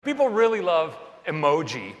people really love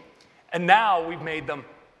emoji, and now we've made them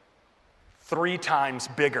 3 times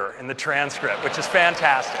bigger in the transcript, which is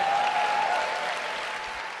fantastic.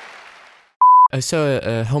 I saw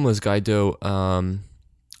a homeless guy though,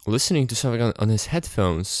 listening to something on his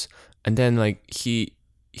headphones, and then like he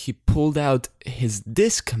pulled out his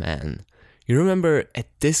Discman. You remember a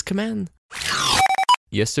Discman?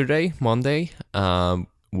 Yesterday, Monday,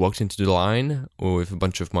 walked into the line with a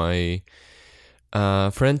bunch of my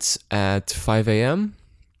friends at 5 a.m.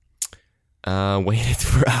 Waited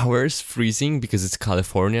for hours, freezing because it's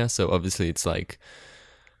California, so obviously it's like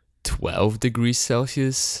 12 degrees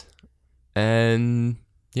Celsius. And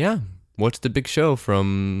yeah, watched the big show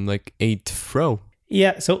from like 8th row.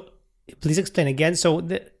 Yeah, so please explain again. So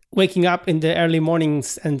waking up in the early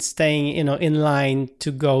mornings and staying, in line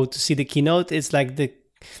to go to see the keynote, it's like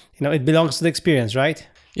it belongs to the experience, right?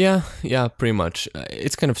 Yeah, pretty much.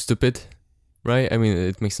 It's kind of stupid, right? I mean,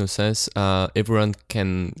 it makes no sense. Everyone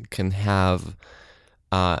can have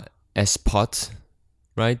a spot,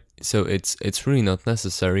 right? So it's really not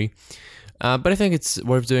necessary. But I think it's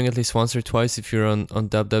worth doing at least once or twice if you're on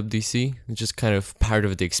Wwdc. It's just kind of part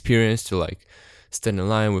of the experience to like stand in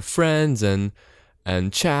line with friends and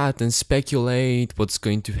chat and speculate what's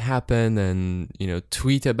going to happen and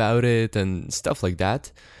tweet about it and stuff like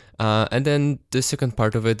that. And then the second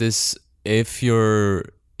part of it is if you're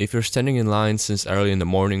standing in line since early in the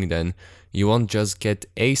morning, then you won't just get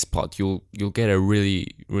a spot. You'll get a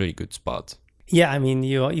really, really good spot. Yeah, I mean,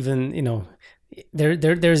 you even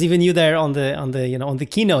there's even you there on the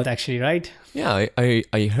keynote actually, right? Yeah,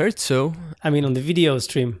 I heard so. I mean, on the video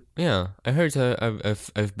stream. Yeah, I heard.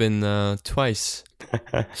 I've been twice.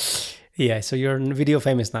 Yeah, so you're video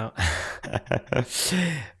famous now.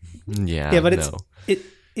 Yeah, but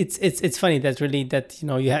it's funny that really that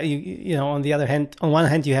on the other hand, on one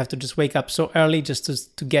hand you have to just wake up so early just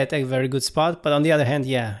to get a very good spot, but on the other hand,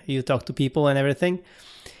 yeah, you talk to people and everything.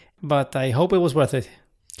 But I hope it was worth it.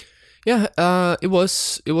 Yeah, it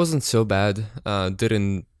wasn't so bad.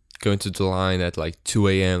 Didn't go into the line at like 2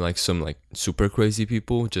 a.m. like some like super crazy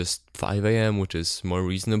people, just 5 a.m. which is more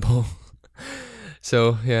reasonable.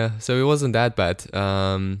 So it wasn't that bad.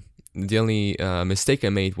 The only mistake I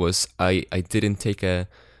made was I didn't take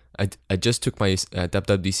I just took my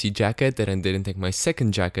WWDC jacket and I didn't take my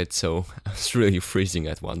second jacket, so I was really freezing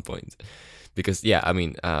at one point. Because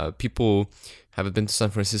people haven't been to San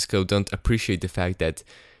Francisco don't appreciate the fact that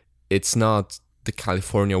it's not the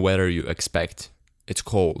California weather you expect. It's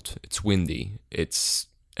cold, it's windy, it's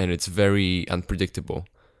very unpredictable.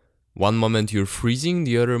 One moment you're freezing,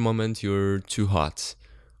 the other moment you're too hot.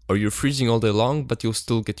 Or you're freezing all day long, but you'll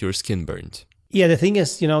still get your skin burned. Yeah, the thing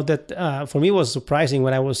is, that for me it was surprising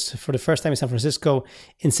when I was for the first time in San Francisco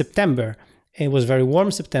in September. It was very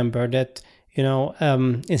warm September that, in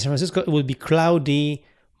San Francisco it would be cloudy,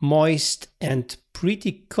 moist, and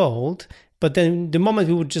pretty cold. But then the moment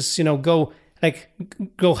we would just,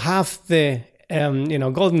 go half the,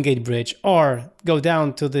 Golden Gate Bridge or go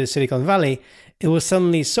down to the Silicon Valley, it was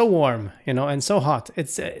suddenly so warm, and so hot.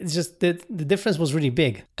 It's just the difference was really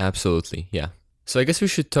big. Absolutely, yeah. So I guess we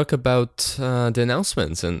should talk about the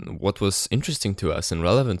announcements and what was interesting to us and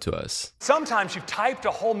relevant to us. Sometimes you've typed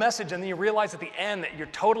a whole message and then you realize at the end that you're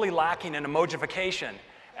totally lacking in emojification.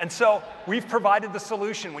 And so we've provided the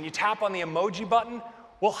solution. When you tap on the emoji button,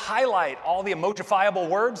 we'll highlight all the emojifiable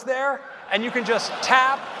words there, and you can just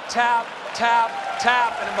tap, tap, tap,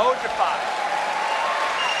 tap, and emojify.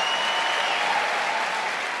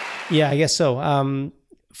 Yeah, I guess so.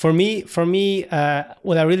 For me,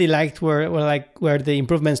 what I really liked were the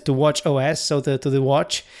improvements to Watch OS, so to the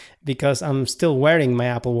watch, because I'm still wearing my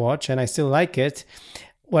Apple Watch and I still like it.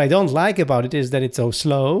 What I don't like about it is that it's so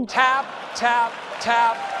slow. Tap, tap,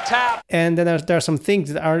 tap, tap. And then there are some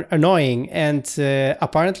things that are annoying, and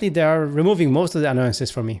apparently they are removing most of the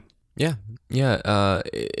annoyances for me. Yeah,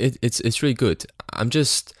 it's really good. I'm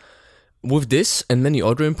just with this and many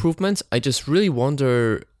other improvements, I just really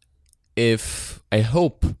wonder if I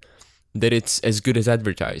hope that it's as good as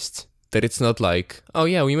advertised. That it's not like, oh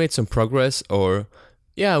yeah, we made some progress, or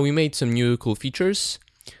yeah, we made some new cool features,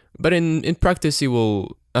 but in practice it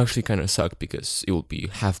will actually kind of suck because it will be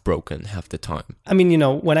half broken half the time. I mean,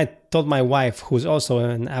 when I told my wife, who's also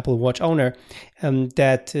an Apple Watch owner,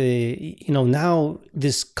 that, now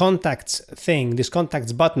this contacts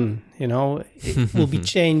button, it will be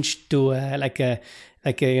changed to like a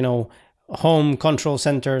home control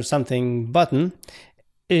center something button.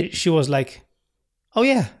 She was like, oh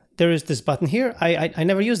yeah, there is this button here. I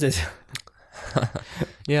never used it.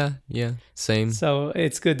 Yeah, same. So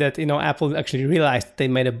it's good that, Apple actually realized they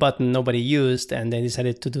made a button nobody used and they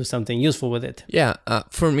decided to do something useful with it. Yeah,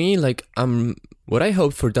 for me, like, what I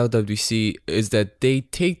hope for WWDC is that they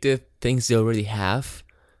take the things they already have,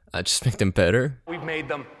 just make them better. We've made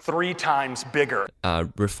them 3 times bigger.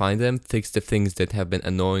 Refine them, fix the things that have been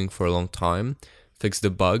annoying for a long time, fix the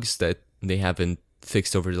bugs that they haven't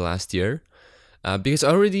fixed over the last year. Because I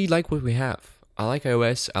already like what we have. I like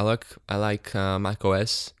iOS. I like Mac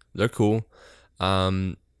OS. They're cool.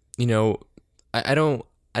 I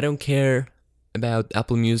don't care about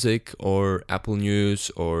Apple Music or Apple News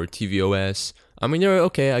or tvOS. I mean, they're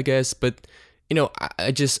okay, I guess, but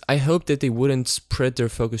I hope that they wouldn't spread their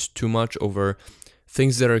focus too much over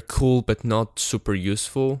things that are cool but not super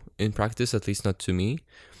useful in practice, at least not to me.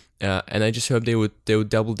 And I just hope they would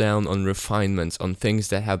double down on refinements, on things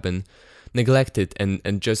that have been neglected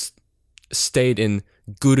and just stayed in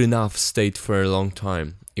good enough state for a long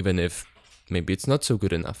time, even if maybe it's not so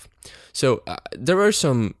good enough. So there are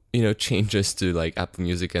some changes to like Apple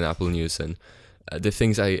Music and Apple News and the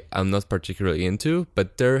things I'm not particularly into,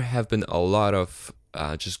 but there have been a lot of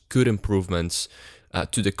just good improvements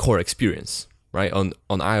to the core experience, right? On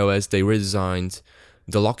iOS, they redesigned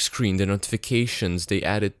the lock screen, the notifications, they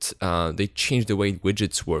changed the way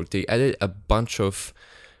widgets work. They added a bunch of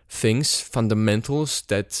things, fundamentals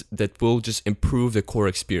that will just improve the core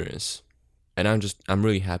experience. And I'm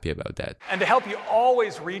really happy about that. And to help you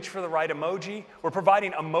always reach for the right emoji, we're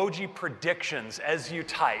providing emoji predictions as you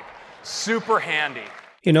type. Super handy.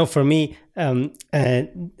 For me, I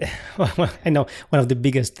know one of the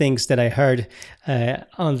biggest things that I heard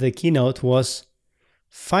on the keynote was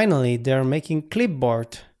finally they're making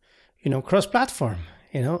clipboard, cross-platform.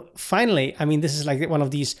 Finally, I mean, this is like one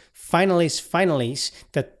of these finalies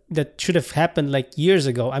that should have happened like years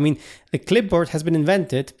ago. I mean, the clipboard has been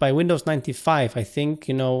invented by Windows 95, I think,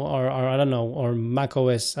 or I don't know, or Mac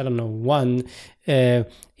OS, I don't know, 1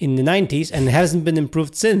 in the 90s, and hasn't been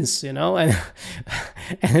improved since, and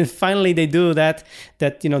finally they do that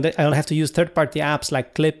that I don't have to use third-party apps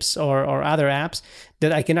like Clips or other apps,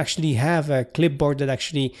 that I can actually have a clipboard that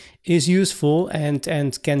actually is useful and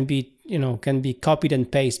can be copied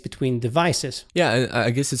and pasted between devices. Yeah, and I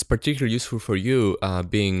guess it's particularly useful for you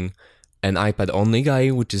being an iPad only guy,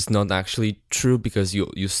 which is not actually true because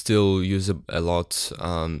you still use a lot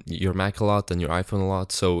your Mac a lot and your iPhone a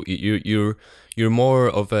lot. So you're more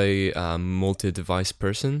of a multi-device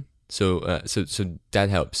person. So that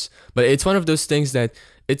helps. But it's one of those things that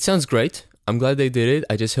it sounds great. I'm glad they did it.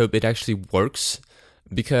 I just hope it actually works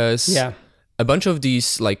because a bunch of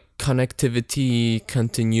these like connectivity,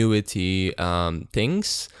 continuity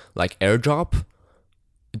things like AirDrop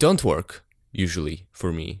don't work usually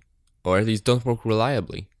for me, or at least don't work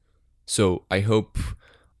reliably. So I hope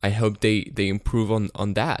they improve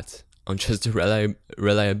on that, on just the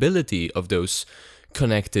reliability of those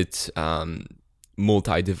connected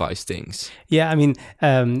multi-device things. Yeah, I mean,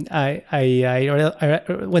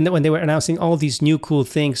 when they were announcing all these new cool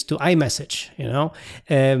things to iMessage,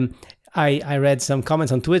 I read some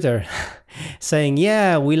comments on Twitter saying,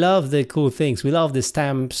 yeah, we love the cool things. We love the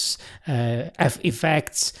stamps,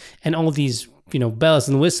 effects, and all these, bells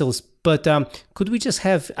and whistles. But could we just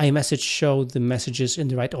have iMessage show the messages in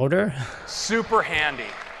the right order? Super handy.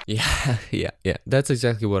 Yeah. That's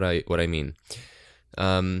exactly what I mean.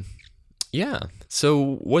 Yeah.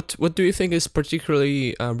 So what do you think is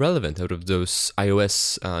particularly relevant out of those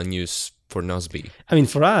iOS news for Nozbe? I mean,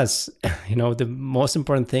 for us, the most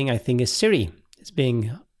important thing I think is Siri. It's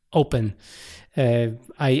being open.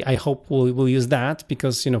 I hope we'll use that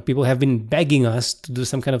because people have been begging us to do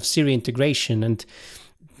some kind of Siri integration, and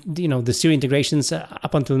the Siri integrations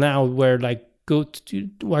up until now were like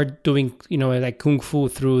we're doing like kung fu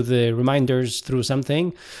through the reminders through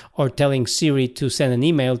something, or telling Siri to send an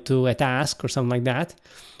email to a task or something like that.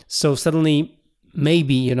 So suddenly,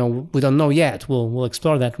 maybe we don't know yet. We'll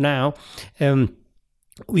explore that now.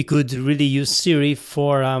 We could really use Siri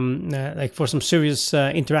for for some serious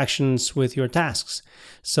interactions with your tasks.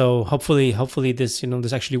 So hopefully this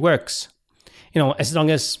this actually works. As long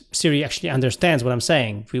as Siri actually understands what I'm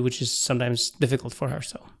saying, which is sometimes difficult for her.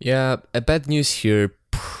 So yeah, a bad news here,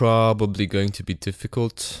 probably going to be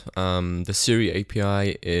difficult. The Siri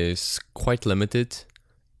API is quite limited.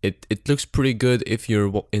 It looks pretty good if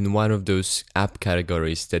you're in one of those app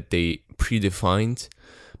categories that they predefined,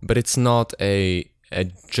 but it's not a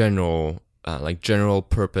general general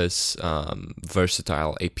purpose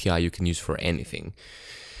versatile API you can use for anything.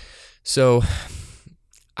 So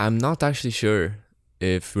I'm not actually sure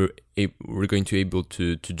if we're going to be able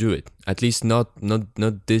to do it. At least not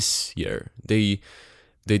this year. They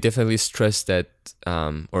they definitely stressed that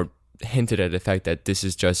or hinted at the fact that this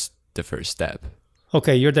is just the first step.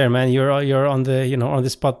 Okay, you're there, man. You're on the on the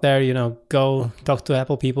spot there. Go talk to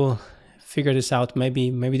Apple people, figure this out. Maybe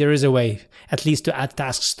there is a way, at least to add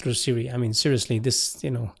tasks through Siri. I mean, seriously, this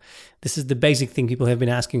is the basic thing people have been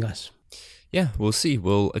asking us. Yeah, we'll see.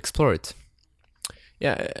 We'll explore it.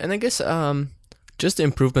 Yeah, and I guess just the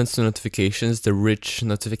improvements to notifications, the rich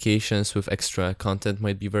notifications with extra content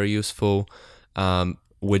might be very useful.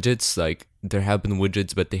 Widgets, like there have been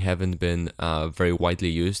widgets, but they haven't been very widely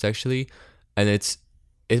used actually. And it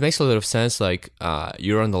makes a lot of sense. Like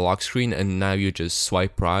you're on the lock screen and now you just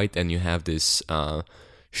swipe right and you have this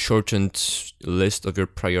shortened list of your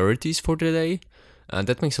priorities for the day.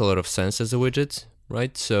 That makes a lot of sense as a widget,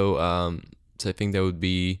 right? So I think that would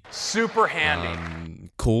be super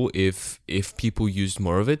handy. Cool if people used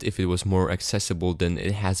more of it, if it was more accessible than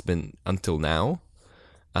it has been until now.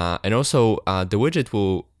 And also the widget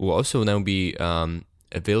will also now be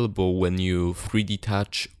available when you 3D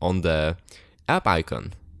touch on the app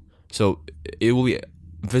icon. So it will be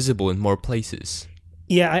visible in more places.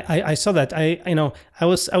 Yeah, I saw that. I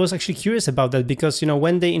was actually curious about that because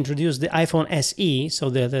when they introduced the iPhone SE, so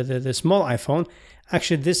the small iPhone,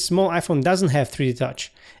 actually this small iPhone doesn't have 3D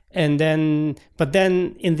touch. But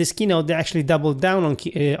then in this keynote they actually doubled down on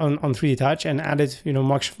 3D touch and added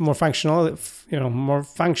much more functional, more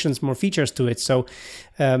functions, more features to it. So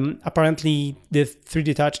apparently the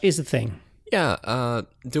 3D touch is a thing. Yeah,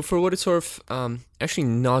 though for what it's worth, actually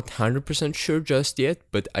not 100% sure just yet,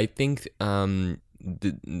 but I think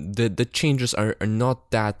the changes are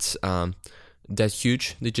not that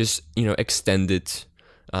huge. They just extended,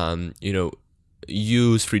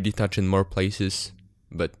 use 3D touch in more places,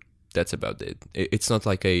 but that's about it. It's not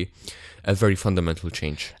like a very fundamental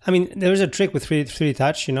change. I mean, there is a trick with 3D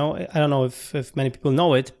touch. I don't know if many people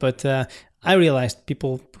know it, but I realized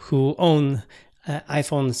people who own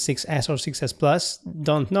iPhone 6s or 6s Plus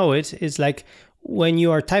don't know it. It's like when you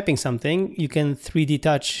are typing something, you can 3D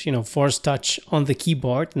touch, force touch on the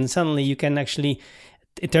keyboard, and suddenly you can actually,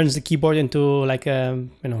 it turns the keyboard into like a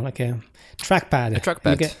trackpad. A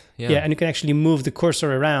trackpad. And you can actually move the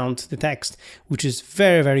cursor around the text, which is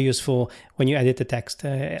very, very useful when you edit the text.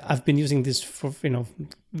 I've been using this for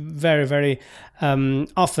very, very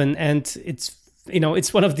often, and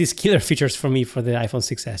it's one of these killer features for me for the iPhone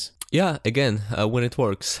 6s. Yeah, again, when it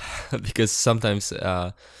works, because sometimes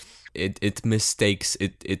it mistakes,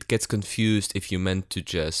 it gets confused if you meant to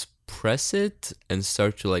just press it and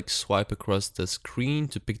start to like swipe across the screen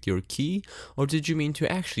to pick your key, or did you mean to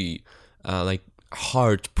actually like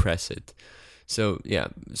hard press it? So yeah,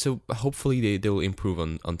 so hopefully they will improve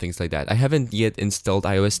on things like that. I haven't yet installed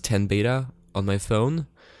iOS 10 beta on my phone,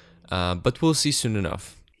 but we'll see soon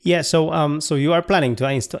enough. Yeah, so you are planning to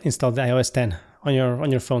install the iOS 10 on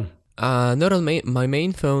your phone? Not on my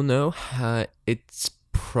main phone, no. It's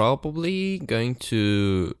probably going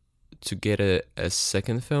to get a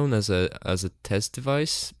second phone as a test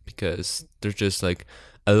device, because there's just like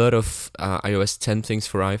a lot of iOS 10 things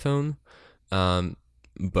for iPhone,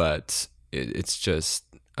 but it's just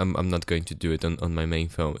I'm not going to do it on my main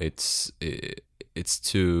phone. It's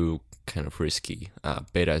too kind of risky.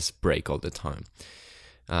 Betas break all the time.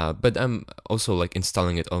 But I'm also like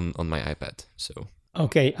installing it on my iPad. So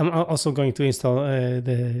okay, I'm also going to install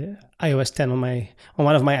the iOS 10 on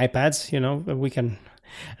one of my iPads. We can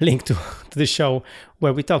link to the show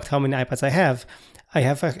where we talked how many iPads I have. I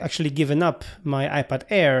have actually given up my iPad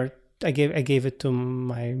Air. I gave it to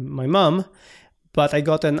my mom, but I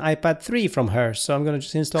got an iPad 3 from her, so I'm going to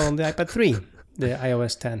just install on the iPad 3 the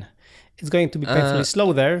iOS 10. It's going to be painfully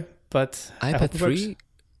slow there, but iPad 3.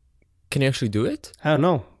 Can you actually do it? I don't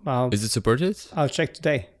know. Is it supported? I'll check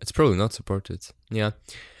today. It's probably not supported. Yeah.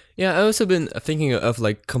 I also been thinking of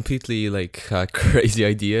like completely like crazy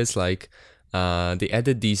ideas. Like they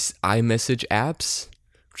added these iMessage apps,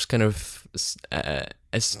 which is kind of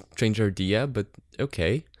a strange idea, but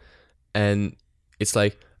okay. And it's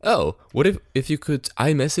like, oh, what if you could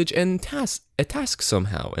iMessage and a task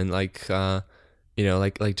somehow, and like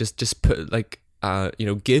like just put like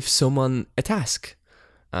give someone a task.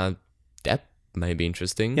 That might be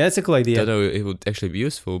interesting. Yeah, that's a cool idea. I don't know if it would actually be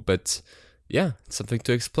useful, but yeah, it's something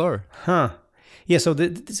to explore. Huh. Yeah, so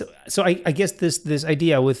I guess this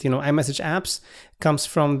idea with iMessage apps comes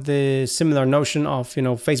from the similar notion of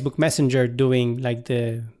Facebook Messenger doing like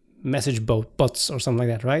the message bots or something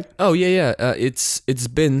like that, right? Oh yeah. It's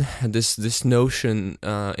been this notion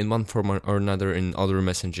in one form or another in other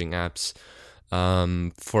messaging apps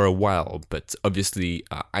for a while, but obviously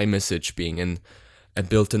iMessage being a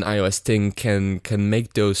built-in iOS thing can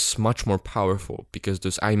make those much more powerful, because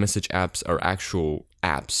those iMessage apps are actual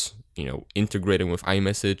apps, integrating with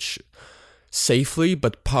iMessage safely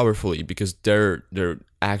but powerfully, because they're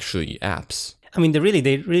actually apps. I mean, they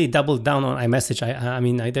really doubled down on iMessage.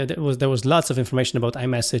 There was lots of information about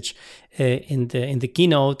iMessage in the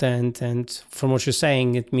keynote, and from what you're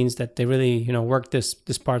saying, it means that they really worked this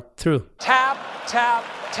part through. Tap, tap,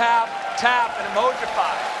 tap, tap, and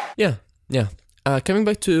emojify. Yeah. Coming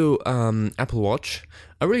back to Apple Watch,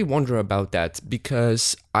 I really wonder about that,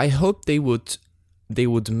 because I hope they would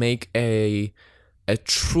make a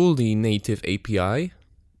truly native API,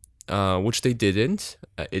 which they didn't.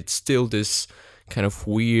 It's still this kind of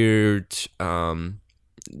weird,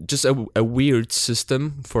 just a weird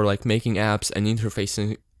system for like making apps and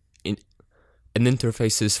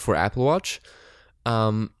interfaces for Apple Watch.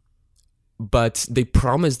 But they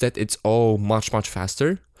promise that it's all much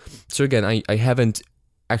faster. So again, I haven't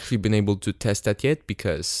actually been able to test that yet,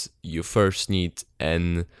 because you first need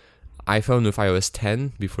an iPhone with iOS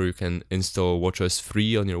 10 before you can install WatchOS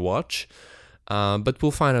 3 on your watch. But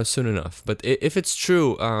we'll find out soon enough. But if it's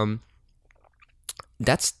true,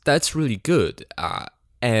 that's really good.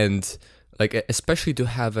 And like, especially to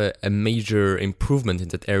have a major improvement in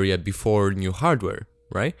that area before new hardware,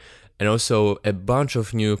 right? And also a bunch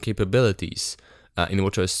of new capabilities in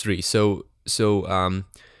WatchOS 3. So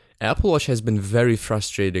Apple Watch has been very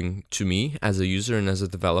frustrating to me as a user and as a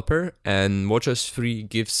developer, and WatchOS 3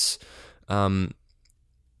 gives a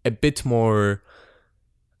bit more,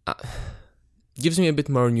 gives me a bit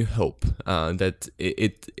more new hope that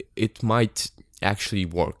it might actually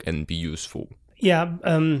work and be useful. Yeah,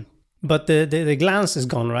 but the glance is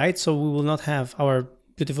gone, right? So we will not have our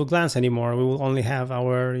beautiful glance anymore. We will only have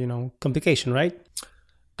our complication, right?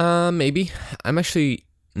 Maybe. I'm actually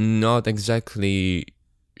not exactly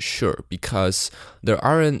sure, because there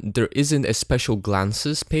isn't a special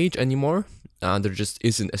glances page anymore. There just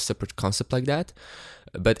isn't a separate concept like that.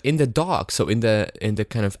 But in the dock, so in the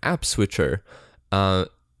kind of app switcher,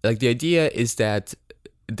 like the idea is that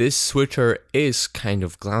this switcher is kind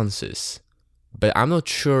of glances, but I'm not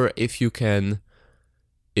sure if you can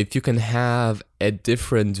have a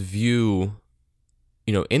different view,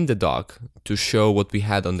 in the dock to show what we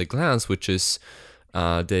had on the glance, which is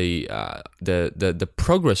the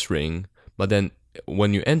progress ring. But then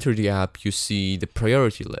when you enter the app, you see the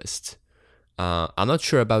priority list. I'm not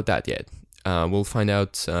sure about that yet. We'll find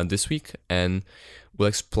out this week, and we'll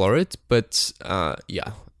explore it. But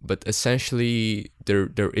but essentially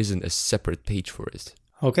there isn't a separate page for it.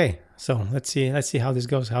 Okay, so let's see how this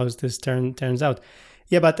goes, how this turns out.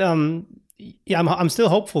 Yeah, but I'm still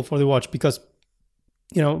hopeful for the watch, because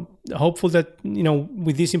hopeful that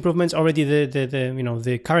with these improvements already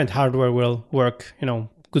the current hardware will work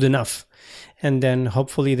good enough, and then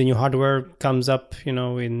hopefully the new hardware comes up in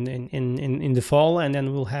the fall, and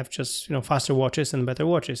then we'll have just faster watches and better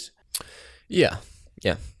watches. Yeah.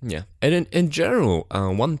 And in general,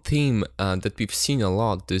 one theme that we've seen a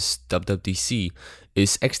lot this WWDC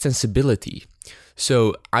is extensibility.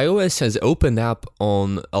 So iOS has opened up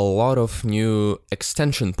on a lot of new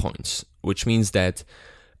extension points, which means that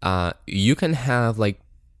you can have like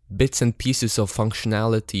bits and pieces of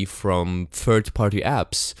functionality from third-party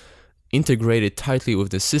apps integrated tightly with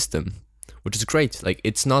the system, which is great. Like,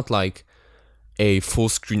 it's not like a full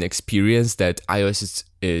screen experience that iOS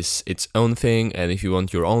is its own thing, and if you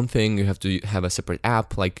want your own thing, you have to have a separate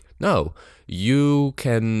app. Like, no, you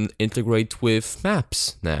can integrate with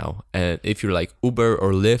Maps now, and if you're like Uber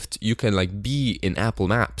or Lyft, you can like be in Apple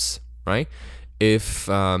Maps, right? If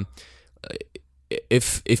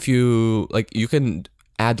you like, you can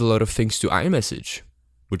add a lot of things to iMessage,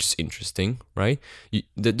 which is interesting, right?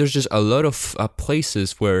 There's just a lot of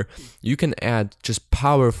places where you can add just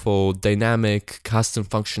powerful, dynamic, custom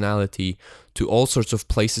functionality to all sorts of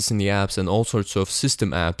places in the apps and all sorts of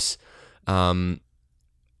system apps,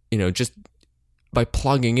 just by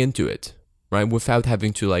plugging into it, right? Without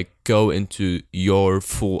having to like go into your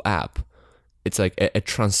full app. It's like a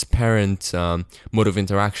transparent mode of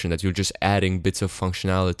interaction that you're just adding bits of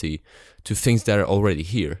functionality to things that are already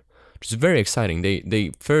here, which is very exciting.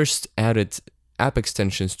 They first added app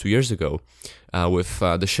extensions 2 years ago with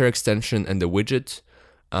the share extension and the widget,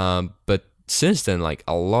 but since then, like,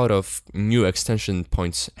 a lot of new extension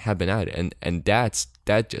points have been added, and that's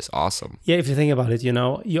just awesome. Yeah, if you think about it,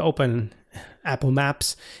 you open Apple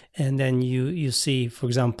Maps, and then you see, for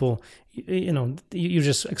example, you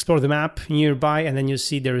just explore the map nearby, and then you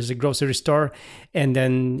see there is a grocery store, and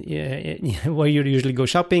then where you usually go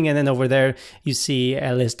shopping, and then over there you see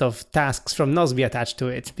a list of tasks from Nozbe attached to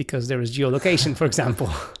it, because there is geolocation, for example.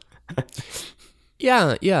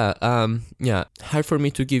 Yeah. Hard for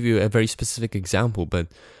me to give you a very specific example, but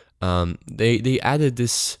they added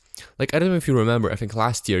this, like, I don't know if you remember, I think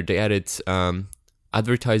last year they added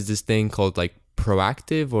advertised this thing called like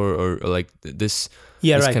proactive or like this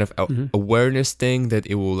right. kind of awareness thing that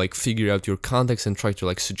it will like figure out your context and try to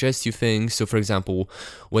like suggest you things. So for example,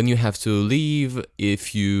 when you have to leave,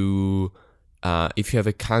 if you have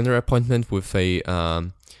a calendar appointment with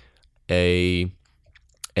an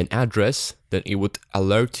address, then it would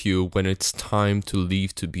alert you when it's time to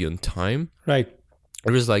leave to be on time. Right.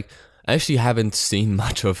 It was like, I actually haven't seen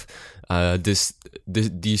much of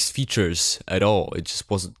these features at all. It just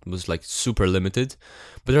was like super limited,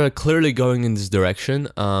 but they're like clearly going in this direction.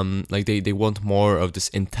 Like they want more of this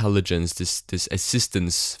intelligence, this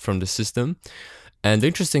assistance from the system. And the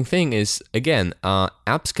interesting thing is, again,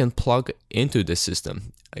 apps can plug into the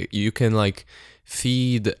system. You can like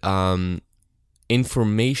feed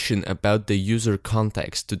information about the user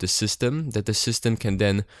context to the system that the system can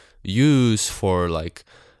then use for like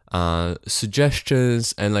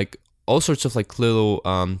suggestions and like all sorts of like little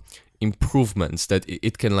improvements that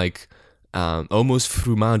it can like almost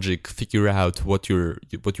through magic figure out what you're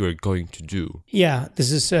going to do. Yeah,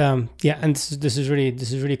 this is and this is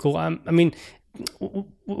really cool. I mean,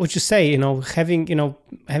 what you say,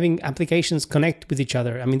 having applications connect with each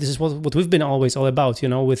other. I mean, this is what we've been always all about,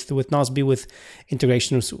 with Nozbe, with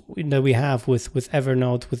integrations that we have with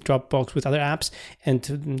Evernote, with Dropbox, with other apps, and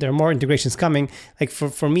there are more integrations coming. Like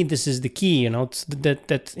for me, this is the key,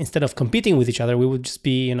 that instead of competing with each other, we would just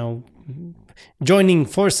be, joining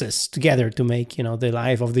forces together to make, the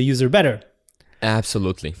life of the user better.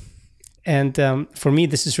 Absolutely. And for me,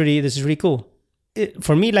 this is really cool.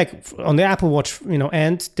 For me, like on the Apple Watch,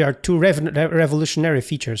 and there are two revolutionary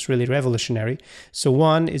features, really revolutionary. So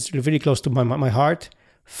one is really close to my heart.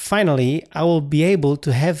 Finally, I will be able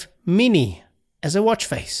to have Mini as a watch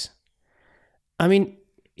face. I mean,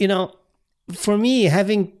 for me,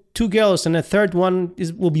 having two girls and a third one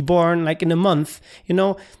will be born like in a month,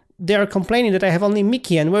 they are complaining that I have only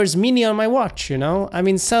Mickey and where's Mini on my watch, I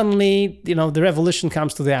mean, suddenly, the revolution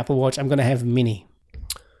comes to the Apple Watch. I'm going to have Mini.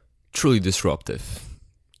 Truly disruptive,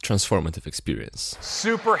 transformative experience.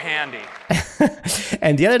 Super handy.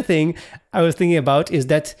 And the other thing I was thinking about is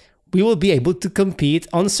that we will be able to compete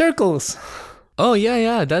on circles. Oh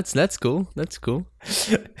yeah, that's cool. That's cool.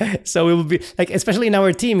 So we will be like, especially in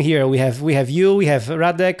our team here, we have you, we have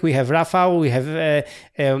Radek, we have Rafał, we have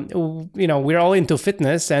we're all into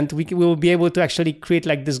fitness, and we will be able to actually create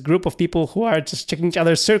like this group of people who are just checking each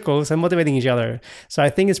other's circles and motivating each other. So I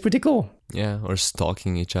think it's pretty cool. Yeah, or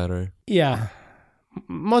stalking each other. Yeah,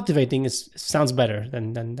 motivating sounds better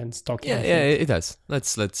than stalking. Yeah, it does. Let's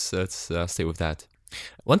stay with that.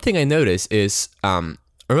 One thing I noticed is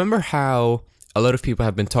remember how a lot of people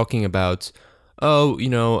have been talking about,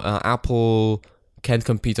 Apple can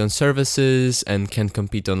compete on services and can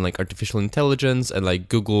compete on like artificial intelligence, and like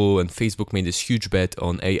Google and Facebook made this huge bet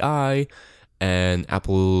on AI, and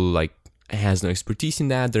Apple like has no expertise in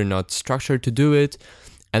that. They're not structured to do it.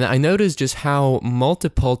 And I noticed just how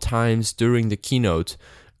multiple times during the keynote,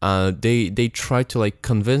 they tried to like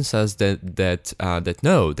convince us that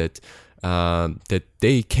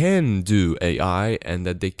they can do AI and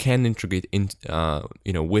that they can integrate in,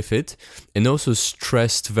 with it, and also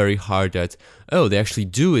stressed very hard that they actually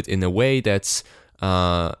do it in a way that's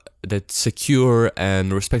secure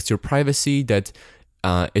and respects your privacy. That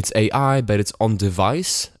it's AI, but it's on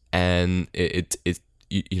device, and it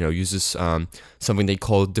uses something they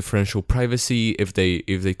call differential privacy if they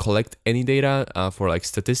collect any data for like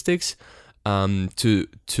statistics to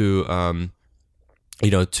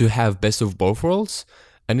have best of both worlds.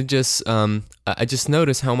 And it just I just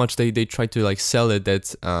noticed how much they try to like sell it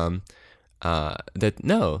that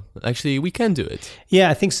no, actually we can do it. Yeah,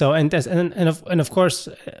 I think so. And of course,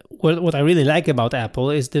 what I really like about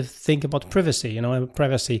Apple is the thing about privacy,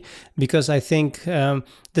 privacy, because I think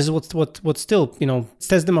this is what still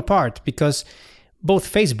sets them apart, because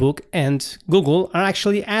both Facebook and Google are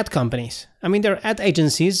actually ad companies. I mean, they're ad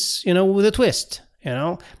agencies, with a twist,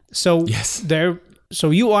 So yes, So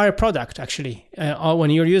you are a product, actually. When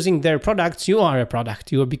you're using their products, you are a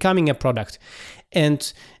product. You are becoming a product.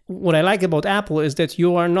 And what I like about Apple is that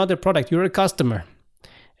you are not a product. You're a customer.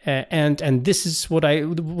 And this is what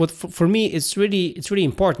for me it's really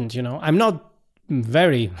important. I'm not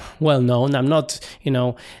very well known. I'm not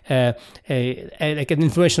like an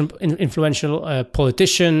influential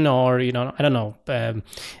politician, or I don't know, the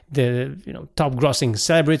top grossing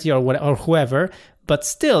celebrity or whoever. But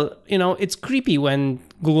still, it's creepy when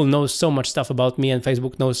Google knows so much stuff about me and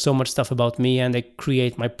Facebook knows so much stuff about me, and they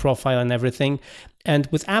create my profile and everything. And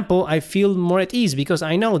with Apple, I feel more at ease because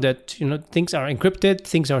I know that, things are encrypted,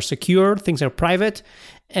 things are secure, things are private.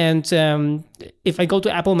 And if I go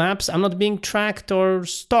to Apple Maps, I'm not being tracked or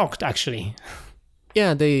stalked, actually.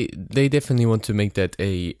 Yeah, they definitely want to make that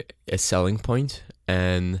a selling point.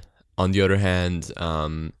 And on the other hand,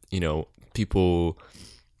 people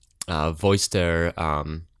voice their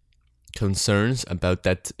concerns about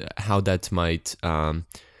that, how that might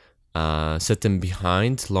set them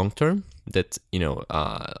behind long term. That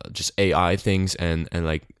just AI things and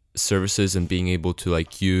like services and being able to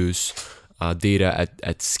like use data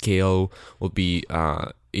at scale will be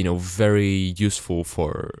very useful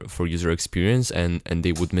for user experience, and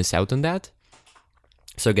they would miss out on that.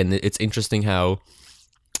 So again, it's interesting how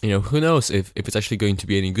who knows if it's actually going to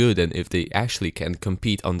be any good, and if they actually can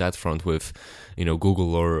compete on that front with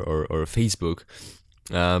Google or Facebook.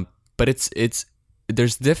 But it's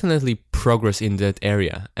there's definitely progress in that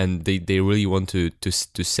area, and they really want to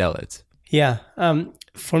sell it. Yeah.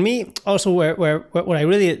 For me, also, where what I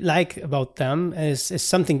really like about them is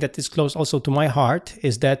something that is close also to my heart,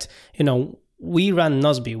 is that we run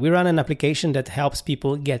Nozbe. We run an application that helps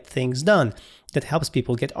people get things done, that helps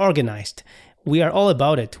people get organized. We are all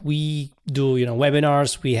about it. We do,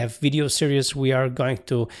 webinars. We have video series. We are going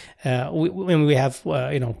to, when we have,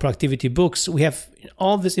 productivity books. We have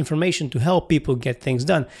all this information to help people get things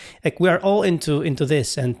done. Like, we are all into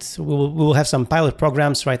this, and we will have some pilot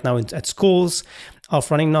programs right now at schools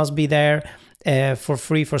of running Nozbe there for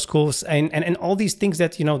free for schools, and all these things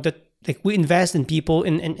that that. Like, we invest in people,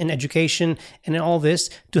 in education, and in all this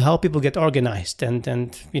to help people get organized. And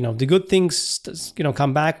the good things,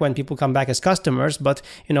 come back when people come back as customers. But,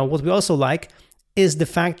 what we also like is the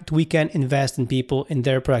fact that we can invest in people, in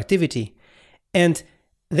their productivity. And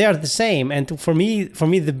they are the same. And for me,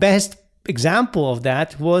 the best example of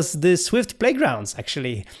that was the Swift Playgrounds,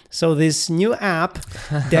 actually. So this new app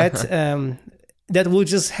that that will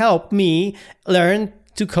just help me learn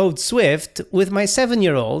to code Swift with my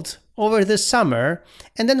 7-year-old over the summer,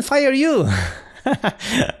 and then fire you.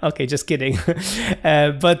 Okay, just kidding.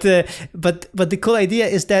 But the cool idea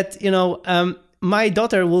is that my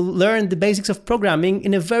daughter will learn the basics of programming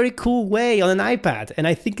in a very cool way on an iPad, and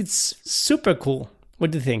I think it's super cool. What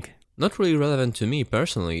do you think? Not really relevant to me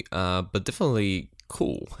personally, but definitely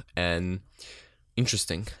cool and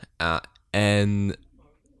interesting. And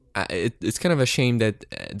it's kind of a shame that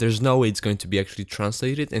there's no way it's going to be actually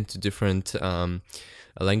translated into different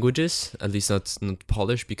languages, at least not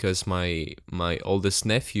Polish, because my oldest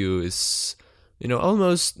nephew is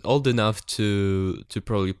almost old enough to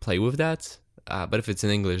probably play with that, but if it's in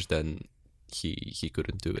English, then he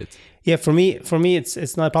couldn't do it. Yeah, for me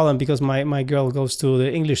it's not a problem, because my girl goes to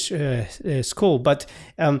the English school. But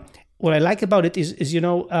what I like about it is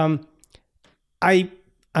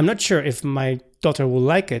I'm not sure if my daughter will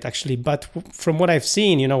like it, actually, but from what I've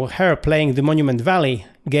seen, her playing the Monument Valley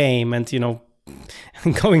game and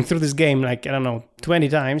going through this game like 20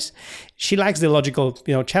 times, she likes the logical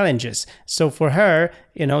challenges. So for her,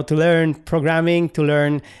 to learn programming, to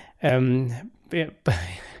learn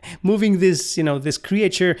moving this this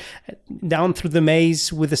creature down through the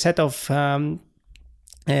maze with a set of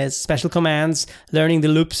special commands, learning the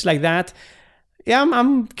loops like that. Yeah,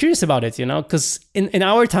 I'm curious about it, because in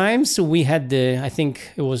our times we had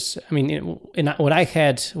what I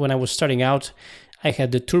had when I was starting out, I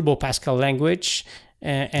had the Turbo Pascal language,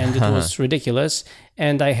 and it was ridiculous.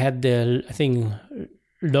 And I had the,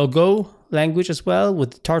 Logo language as well,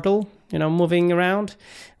 with Turtle, moving around,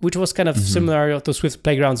 which was kind of similar to Swift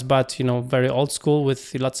Playgrounds, but, very old school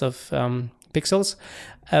with lots of pixels.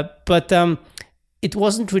 But it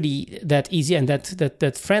wasn't really that easy and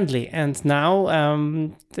that friendly. And now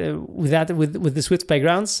with the Swift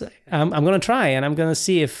Playgrounds, I'm going to try, and I'm going to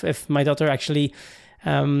see if my daughter actually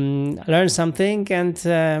learn something. And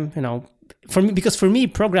for me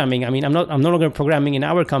programming, I'm no longer programming in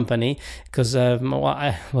our company, because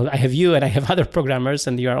I have you and I have other programmers,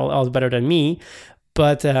 and you are all better than me.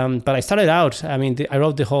 But I started out, I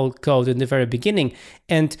wrote the whole code in the very beginning,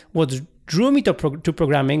 and what drew me to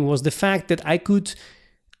programming was the fact that I could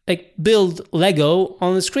build Lego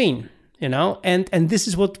on the screen, and this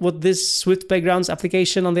is what this Swift Playgrounds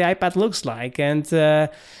application on the iPad looks like. And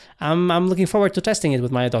I'm looking forward to testing it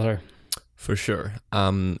with my daughter. For sure.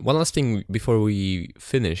 One last thing before we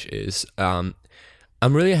finish is I'm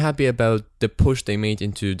really happy about the push they made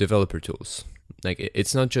into developer tools.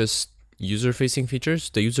 It's not just user-facing features.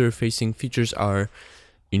 The user-facing features are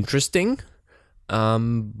interesting,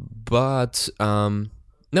 but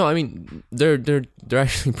No, I mean they're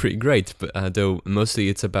actually pretty great, but though mostly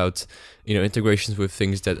it's about integrations with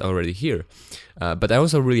things that are already here. But I'm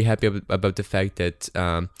also really happy about the fact that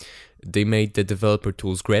they made the developer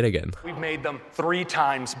tools great again. We've made them 3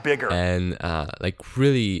 times bigger. And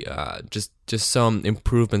really just some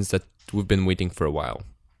improvements that we've been waiting for a while.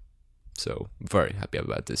 So very happy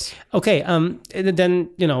about this. Okay, and then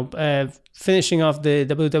finishing off the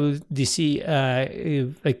WWDC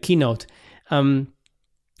keynote.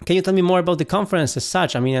 Can you tell me more about the conference as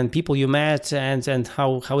such? I mean, and people you met, and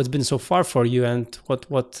how it's been so far for you, and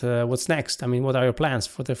what's next? I mean, what are your plans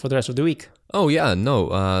for the rest of the week? Oh yeah,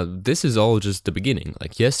 no, this is all just the beginning.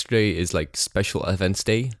 Like yesterday is like special events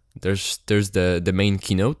day. There's the main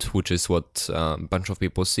keynote, which is what a bunch of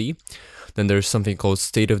people see. Then there's something called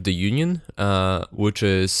State of the Union, which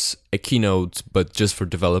is a keynote but just for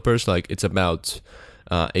developers. Like it's about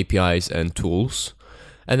APIs and tools.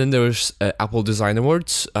 And then there's Apple Design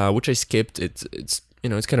Awards, which I skipped. It's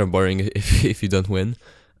kind of boring if you don't win.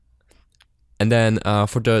 And then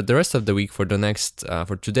for the rest of the week, for the next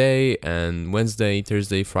for today and Wednesday,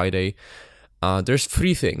 Thursday, Friday, there's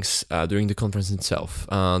 3 things during the conference itself.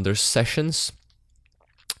 There's sessions.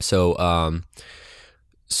 So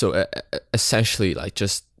essentially, like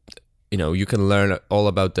just you can learn all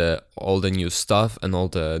about all the new stuff and all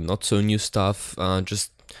the not so new stuff.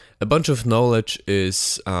 Just a bunch of knowledge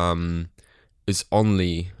is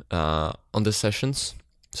only on the sessions,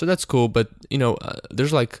 so that's cool. But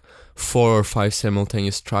there's like 4 or 5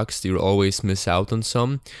 simultaneous tracks. You'll always miss out on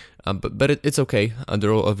some, but it's okay.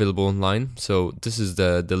 They're all available online. So this is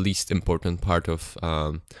the least important part of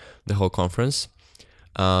the whole conference.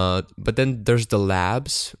 But then there's the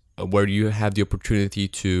labs where you have the opportunity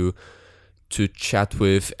to chat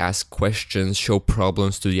with, ask questions, show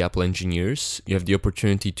problems to the Apple engineers. You have the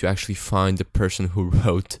opportunity to actually find the person who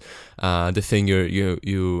wrote the thing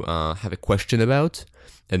you have a question about,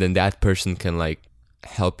 and then that person can like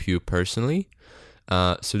help you personally.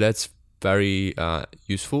 So that's very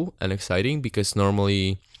useful and exciting, because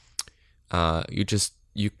normally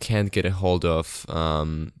you can't get a hold of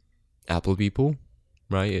Apple people,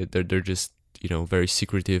 right? They're just very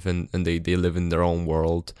secretive, and they live in their own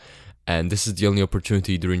world. And this is the only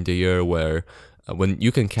opportunity during the year where when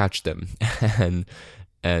you can catch them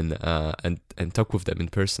and talk with them in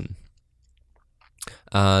person.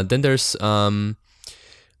 Then there's and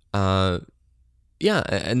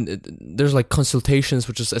there's like consultations,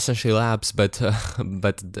 which is essentially labs, but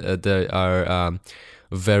there are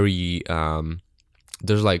very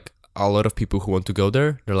there's like a lot of people who want to go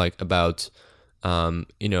there. They're like about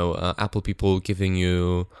Apple people giving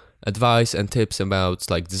you advice and tips about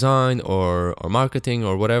like design or marketing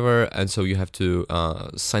or whatever, and so you have to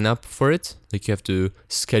sign up for it. Like you have to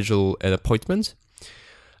schedule an appointment.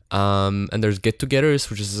 And there's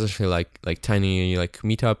get-togethers, which is essentially like tiny like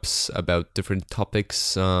meetups about different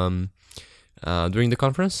topics during the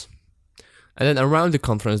conference. And then around the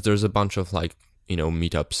conference, there's a bunch of like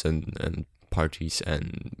meetups and parties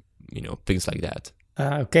and things like that.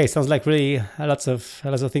 Okay, sounds like really lots of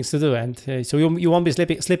things to do, and so you won't be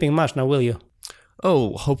sleeping much now, will you?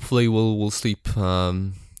 Oh, hopefully we'll sleep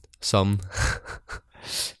some.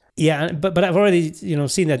 Yeah, but I've already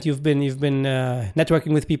seen that you've been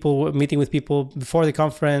networking with people, meeting with people before the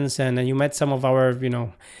conference, and you met some of our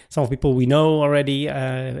some of people we know already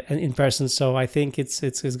in person. So I think it's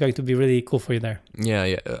going to be really cool for you there.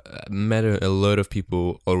 Yeah. Met a lot of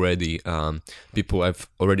people already. People I've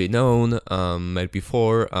already known, met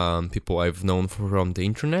before. People I've known from the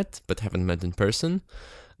internet but haven't met in person.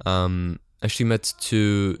 Actually met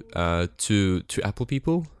two Apple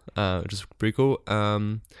people, which is pretty cool.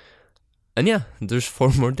 And yeah, there's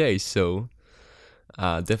 4 more days, so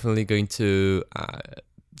definitely going to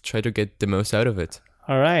try to get the most out of it.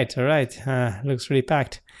 All right. Looks really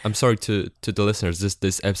packed. I'm sorry to the listeners.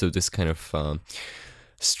 This episode is kind of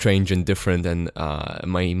strange and different, and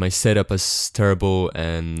my setup is terrible,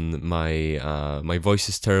 and my voice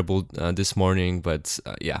is terrible this morning. But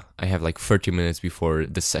yeah, I have like 30 minutes before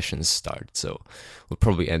the sessions start, so we'll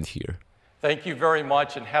probably end here. Thank you very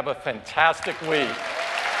much, and have a fantastic week.